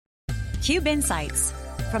Cube Insights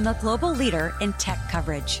from the global leader in tech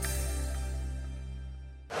coverage.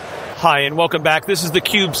 Hi, and welcome back. This is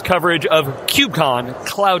theCUBE's coverage of KubeCon,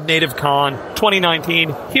 CloudNativeCon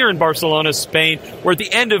 2019 here in Barcelona, Spain. We're at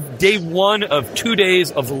the end of day one of 2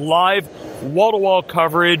 days of live wall-to-wall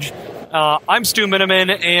coverage. I'm Stu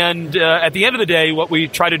Miniman, and at the end of the day, what we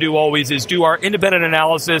try to do always is do our independent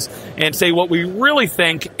analysis and say what we really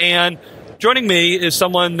think. And joining me is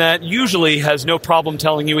someone that usually has no problem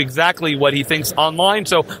telling you exactly what he thinks online.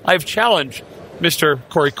 So I've challenged Mr.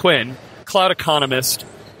 Corey Quinn, cloud economist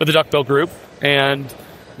with the Duckbill Group, and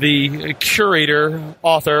the curator,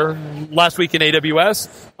 author, Last Week in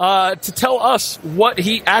AWS, to tell us what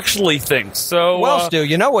he actually thinks. So, well, Stu,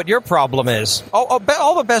 you know what your problem is. All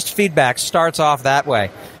the best feedback starts off that way.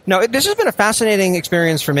 No, this has been a fascinating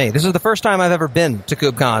experience for me. This is the first time I've ever been to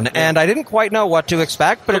KubeCon, and I didn't quite know what to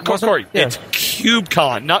expect, but it wasn't... Corey, it's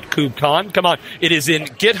KubeCon, not KubeCon. Come on. It is in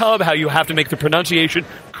GitHub, how you have to make the pronunciation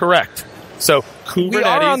correct. So Kubernetes, we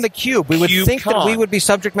are on the cube. We would think that we would be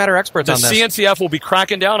subject matter experts on this. The CNCF will be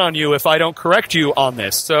cracking down on you if I don't correct you on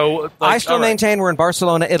this. So I still maintain we're in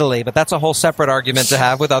Barcelona, Italy, but that's a whole separate argument to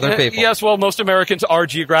have with other people. Yes, well, most Americans are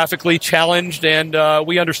geographically challenged, and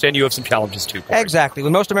we understand you have some challenges too, Corey. Exactly.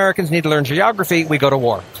 When most Americans need to learn geography, we go to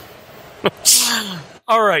war.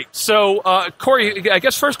 All right. So, Corey, I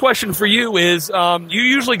guess first question for you is, you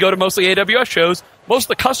usually go to mostly AWS shows. Most of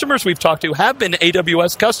the customers we've talked to have been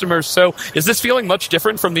AWS customers, so is this feeling much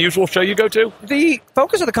different from the usual show you go to? The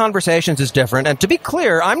focus of the conversations is different, and to be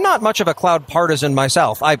clear, I'm not much of a cloud partisan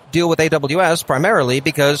myself. I deal with AWS primarily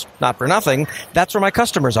because, not for nothing, that's where my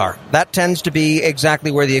customers are. That tends to be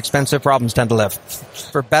exactly where the expensive problems tend to live,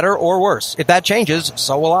 for better or worse. If that changes,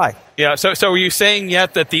 so will I. Yeah, so are you saying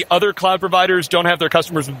yet that the other cloud providers don't have their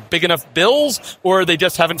customers with big enough bills, or they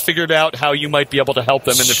just haven't figured out how you might be able to help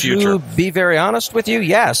them in the future? To be very honest with you,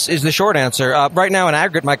 yes, is the short answer. Right now, in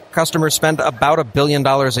aggregate, my customers spend about $1 billion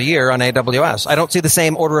a year on AWS. I don't see the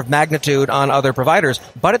same order of magnitude on other providers,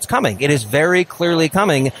 but it's coming. It is very clearly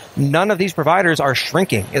coming. None of these providers are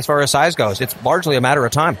shrinking as far as size goes. It's largely a matter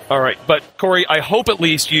of time. All right, but Corey, I hope at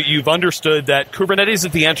least you've understood that Kubernetes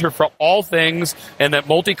is the answer for all things, and that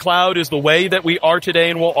multi-cloud is the way that we are today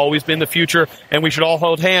and will always be in the future, and we should all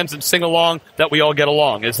hold hands and sing along that we all get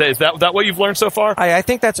along. Is that what you've learned so far? I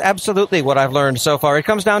think that's absolutely what I've learned so far. It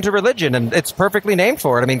comes down to religion, and it's perfectly named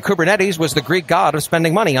for it. I mean, Kubernetes was the Greek god of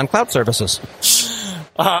spending money on cloud services.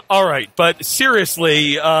 All right, but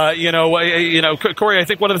seriously, Corey, I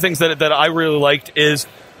think one of the things that I really liked is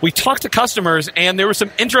we talked to customers, and there were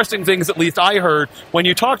some interesting things, at least I heard, when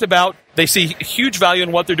you talked about they see huge value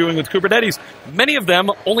in what they're doing with Kubernetes. Many of them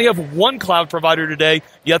only have one cloud provider today,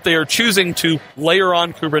 yet they are choosing to layer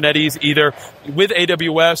on Kubernetes either with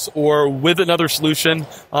AWS or with another solution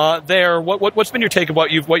there. What's been your take of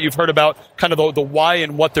what you've heard about kind of the why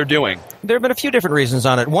and what they're doing? There have been a few different reasons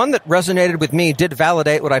on it. One that resonated with me did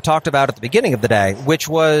validate what I talked about at the beginning of the day, which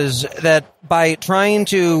was that by trying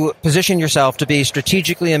to position yourself to be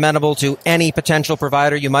strategically amenable to any potential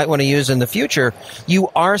provider you might want to use in the future, you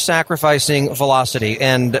are sacrificing velocity,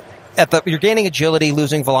 and you're gaining agility,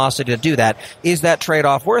 losing velocity to do that. Is that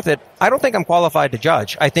trade-off worth it? I don't think I'm qualified to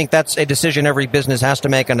judge. I think that's a decision every business has to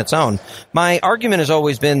make on its own. My argument has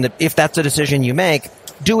always been that if that's a decision you make,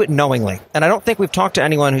 do it knowingly. And I don't think we've talked to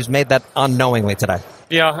anyone who's made that unknowingly today.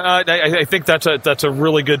 Yeah, I think that's a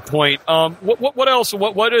really good point. What else?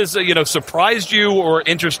 What has surprised you or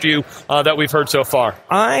interested you that we've heard so far?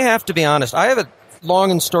 I have to be honest. I have a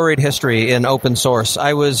long and storied history in open source.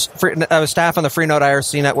 I was staff on the Freenode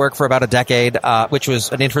IRC network for about a decade, which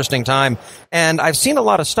was an interesting time. And I've seen a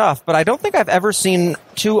lot of stuff, but I don't think I've ever seen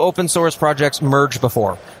two open source projects merge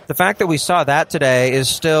before. The fact that we saw that today is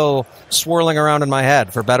still swirling around in my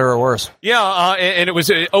head, for better or worse. Yeah, and it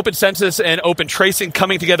was Open Census and Open Tracing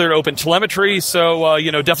coming together at Open Telemetry. So,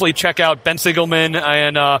 definitely check out Ben Sigelman,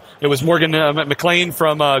 and it was Morgan McLean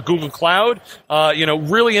from Google Cloud.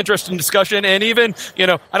 Really interesting discussion. And even,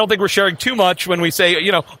 I don't think we're sharing too much when we say,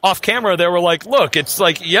 off camera, they were like, look, it's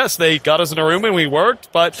like, yes, they got us in a room and we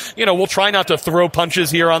worked, but, we'll try not to throw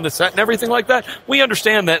punches here on the set and everything like that. We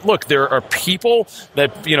understand that, look, there are people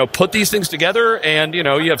that, put these things together, and,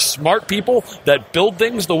 you have smart people that build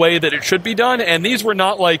things the way that it should be done. And these were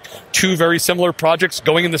not like two very similar projects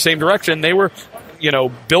going in the same direction. They were,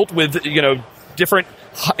 built with, different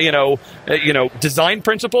design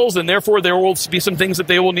principles, and therefore there will be some things that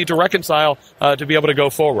they will need to reconcile to be able to go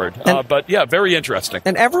forward. But yeah, very interesting.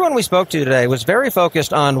 And everyone we spoke to today was very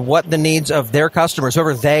focused on what the needs of their customers,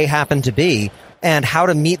 whoever they happen to be, and how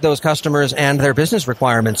to meet those customers and their business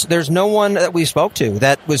requirements. There's no one that we spoke to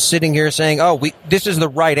that was sitting here saying, this is the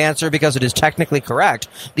right answer because it is technically correct.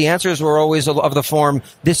 The answers were always of the form,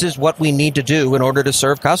 this is what we need to do in order to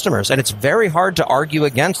serve customers. And it's very hard to argue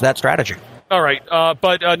against that strategy. All right,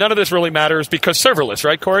 but none of this really matters because serverless,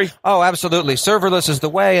 right, Corey? Oh, absolutely. Serverless is the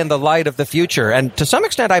way and the light of the future. And to some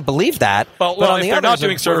extent, I believe that. Well, if they're not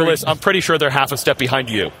doing serverless, I'm pretty sure they're half a step behind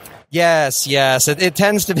you. Yes. It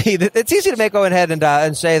tends to be. It's easy to go ahead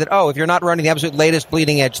and say that, if you're not running the absolute latest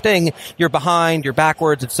bleeding edge thing, you're behind, you're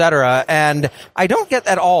backwards, etc. And I don't get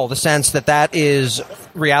at all the sense that is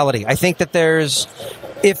reality. I think that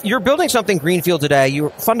if you're building something greenfield today,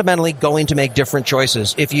 you're fundamentally going to make different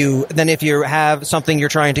choices if you have something you're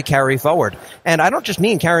trying to carry forward. And I don't just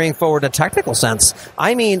mean carrying forward in a technical sense.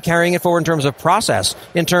 I mean carrying it forward in terms of process,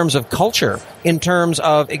 in terms of culture, in terms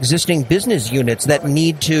of existing business units that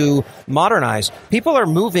need to modernize. People are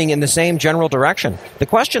moving in the same general direction. The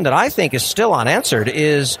question that I think is still unanswered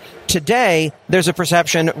is, today, there's a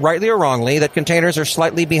perception, rightly or wrongly, that containers are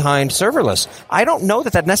slightly behind serverless. I don't know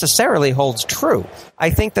that necessarily holds true.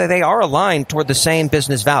 I think that they are aligned toward the same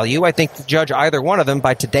business value. I think to judge either one of them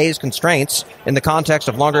by today's constraints in the context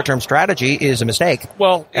of longer-term strategy is a mistake.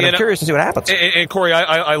 Well, and I'm curious to see what happens. And Corey,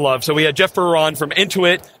 I love. So we had Jeff Burron from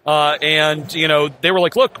Intuit, and they were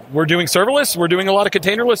like, "Look, we're doing serverless. We're doing a lot of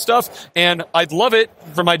containerless stuff, and I'd love it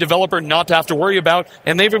for my developer not to have to worry about."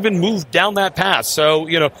 And they've been moved down that path. So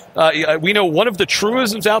we know one of the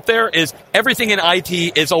truisms out there is everything in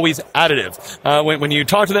IT is always additive. When you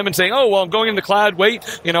talk to them and say, "Oh, well, I'm going in the cloud. Wait,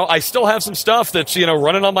 I still have some stuff that's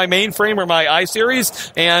running on my mainframe or my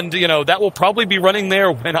iSeries, and that will probably be running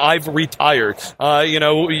there when I've retired."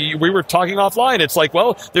 We were talking offline. It's like,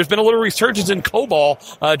 well, there's been a little resurgence in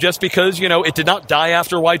COBOL just because it did not die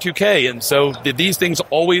after Y2K, and so these things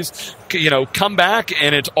always come back,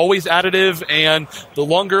 and it's always additive. And the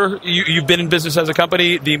longer you've been in business as a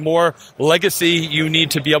company, the more legacy you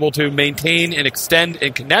need to be able to maintain and extend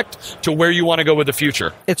and connect to where you want to go with the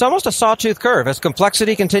future. It's almost a sawtooth curve. As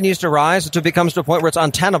complexity continues to rise, until it becomes to a point where it's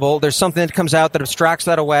untenable, there's something that comes out that abstracts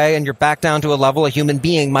that away, and you're back down to a level a human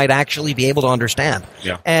being might actually be able to understand.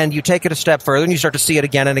 Yeah. And you take it a step further, and you start to see it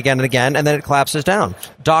again and again and again, and then it collapses down.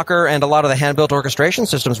 Docker and a lot of the hand-built orchestration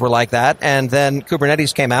systems were like that, and then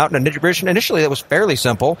Kubernetes came out, and initially that was fairly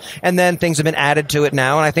simple, and then things have been added to it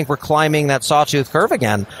now, and I think we're climbing that sawtooth curve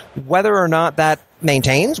again. Whether or not that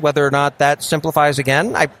maintains, whether or not that simplifies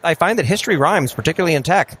again, I find that history rhymes, particularly in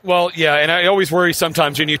tech. Well, yeah, and I always worry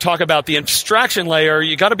sometimes when you talk about the abstraction layer,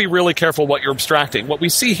 you got to be really careful what you're abstracting. What we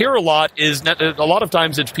see here a lot is a lot of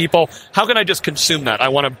times it's people, how can I just consume that? I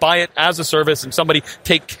want to buy it as a service and somebody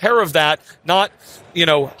take care of that, not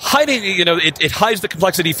hiding, it hides the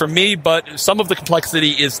complexity for me, but some of the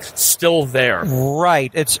complexity is still there.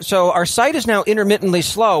 Right. So our site is now intermittently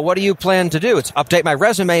slow. What do you plan to do? It's update my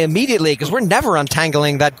resume immediately, because we're never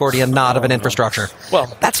untangling that Gordian knot of an infrastructure.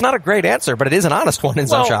 Well, that's not a great answer, but it is an honest one in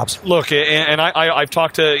some shops. Look, and I've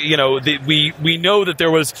talked to, we know that there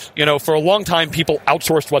was, for a long time, people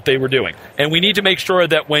outsourced what they were doing. And we need to make sure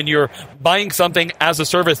that when you're buying something as a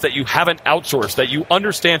service that you haven't outsourced, that you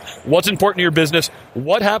understand what's important to your business,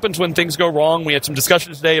 what happens when things go wrong. We had some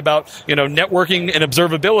discussions today about, networking and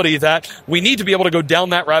observability, that we need to be able to go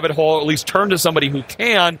down that rabbit hole, at least turn to somebody who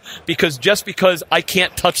can, because just because I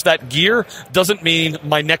can't touch that gear doesn't mean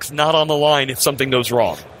my neck's not on the line if something goes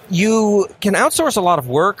wrong. You can outsource a lot of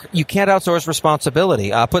work. You can't outsource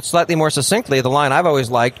responsibility. Put slightly more succinctly, the line I've always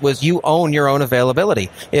liked was you own your own availability.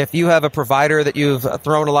 If you have a provider that you've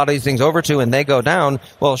thrown a lot of these things over to and they go down,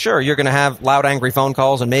 well, sure, you're going to have loud, angry phone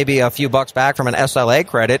calls and maybe a few bucks back from an SLA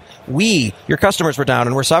credit. Your customers were down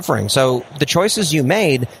and we're suffering. So the choices you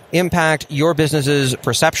made impact your business's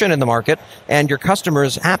perception in the market and your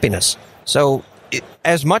customers' happiness. So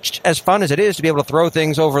as much as fun as it is to be able to throw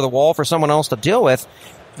things over the wall for someone else to deal with,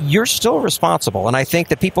 you're still responsible, and I think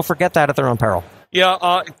that people forget that at their own peril.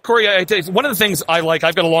 Yeah, Corey, one of the things I like,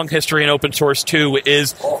 I've got a long history in open source too,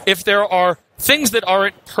 is if there are things that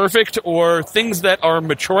aren't perfect or things that are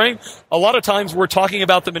maturing, a lot of times we're talking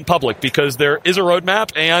about them in public because there is a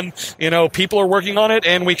roadmap and, people are working on it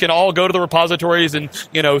and we can all go to the repositories and,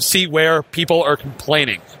 see where people are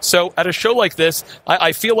complaining. So at a show like this,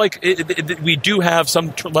 I feel like we do have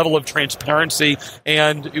some level of transparency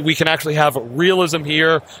and we can actually have realism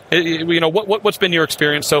here. What's been your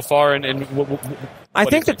experience so far? I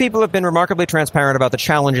think that people have been remarkably transparent about the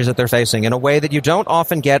challenges that they're facing in a way that you don't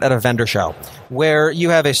often get at a vendor show. where you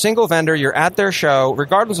have a single vendor, you're at their show,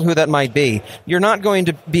 regardless of who that might be, you're not going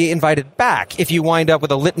to be invited back if you wind up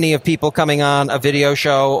with a litany of people coming on a video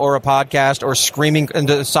show or a podcast or screaming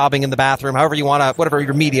and sobbing in the bathroom, however you want to, whatever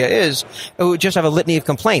your media is, who just have a litany of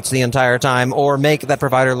complaints the entire time or make that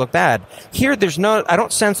provider look bad. Here, I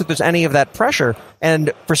don't sense that there's any of that pressure.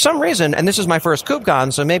 And for some reason, and this is my first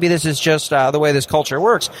KubeCon, so maybe this is just the way this culture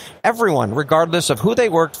works, everyone, regardless of who they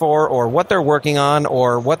worked for or what they're working on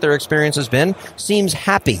or what their experience has been, seems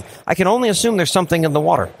happy. I can only assume there's something in the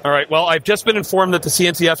water. All right. Well, I've just been informed that the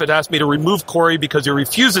CNCF had asked me to remove Corey because he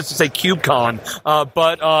refuses to say KubeCon.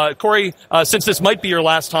 But Corey, since this might be your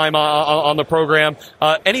last time on the program,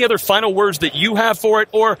 any other final words that you have for it?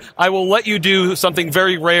 Or I will let you do something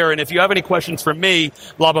very rare, and if you have any questions for me,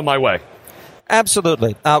 lob them my way.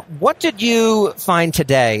 Absolutely. What did you find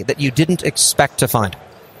today that you didn't expect to find?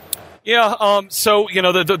 Yeah, so,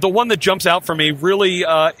 the one that jumps out for me really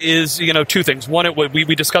is, two things. One,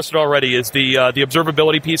 we discussed it already, is the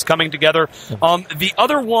observability piece coming together. The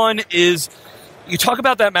other one is, you talk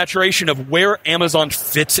about that maturation of where Amazon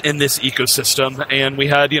fits in this ecosystem, and we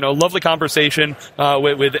had, a lovely conversation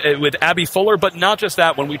with Abby Fuller, but not just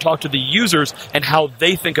that, when we talked to the users and how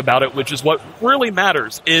they think about it, which is what really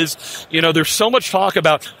matters, is, there's so much talk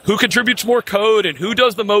about who contributes more code and who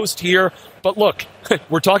does the most here, but look,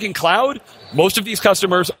 we're talking cloud. Most of these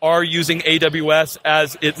customers are using AWS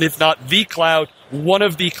as, if not the cloud, one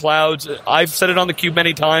of the clouds. I've said it on theCUBE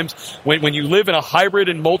many times. When you live in a hybrid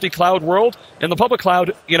and multi-cloud world, in the public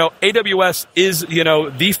cloud, AWS is,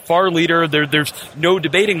 the far leader. There's no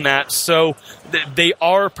debating that. So they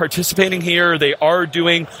are participating here. They are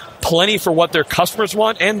doing plenty for what their customers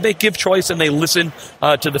want, and they give choice and they listen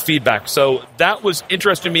to the feedback. So that was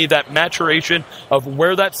interesting to me, that maturation of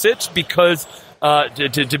where that sits, because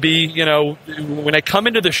to be, when I come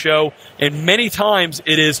into the show, and many times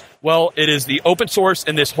it is the open source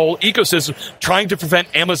and this whole ecosystem trying to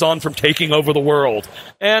prevent Amazon from taking over the world.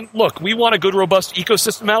 And look, we want a good, robust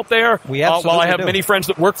ecosystem out there. We absolutely while I have do. many friends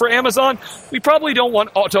that work for Amazon, we probably don't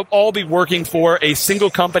want to all be working for a single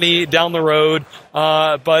company down the road.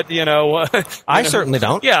 But, I certainly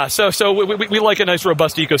don't. Yeah, so we like a nice,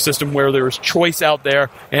 robust ecosystem where there's choice out there,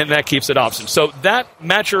 and that keeps it option. So that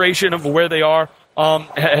maturation of where they are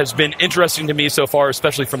has been interesting to me so far,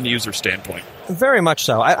 especially from the user standpoint. Very much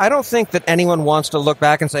so. I don't think that anyone wants to look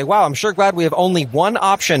back and say, wow, I'm sure glad we have only one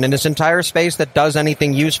option in this entire space that does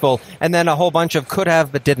anything useful, and then a whole bunch of could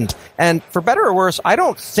have but didn't. And for better or worse, I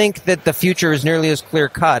don't think that the future is nearly as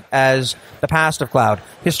clear-cut as the past of cloud.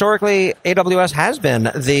 Historically, AWS has been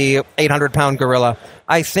the 800-pound gorilla.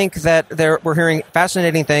 I think that we're hearing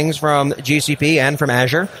fascinating things from GCP and from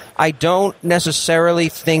Azure. I don't necessarily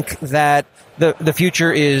think that the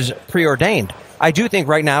future is preordained. I do think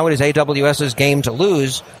right now it is AWS's game to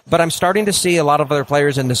lose, but I'm starting to see a lot of other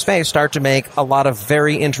players in this space start to make a lot of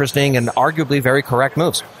very interesting and arguably very correct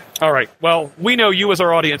moves. All right. Well, we know you as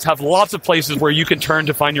our audience have lots of places where you can turn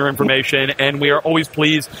to find your information, and we are always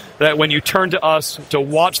pleased that when you turn to us to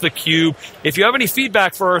watch theCUBE, if you have any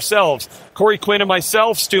feedback for ourselves, Corey Quinn and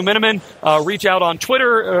myself, Stu Miniman, reach out on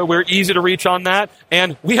Twitter. We're easy to reach on that.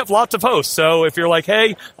 And we have lots of hosts. So if you're like,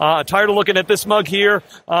 hey, tired of looking at this mug here,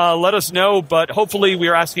 let us know. But hopefully we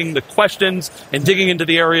are asking the questions and digging into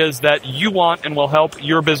the areas that you want and will help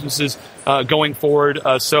your businesses going forward.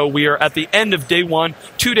 So we are at the end of day one,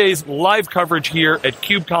 2 days live coverage here at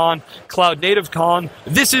KubeCon, CloudNativeCon.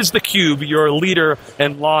 This is theCUBE, your leader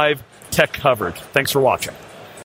in live tech coverage. Thanks for watching.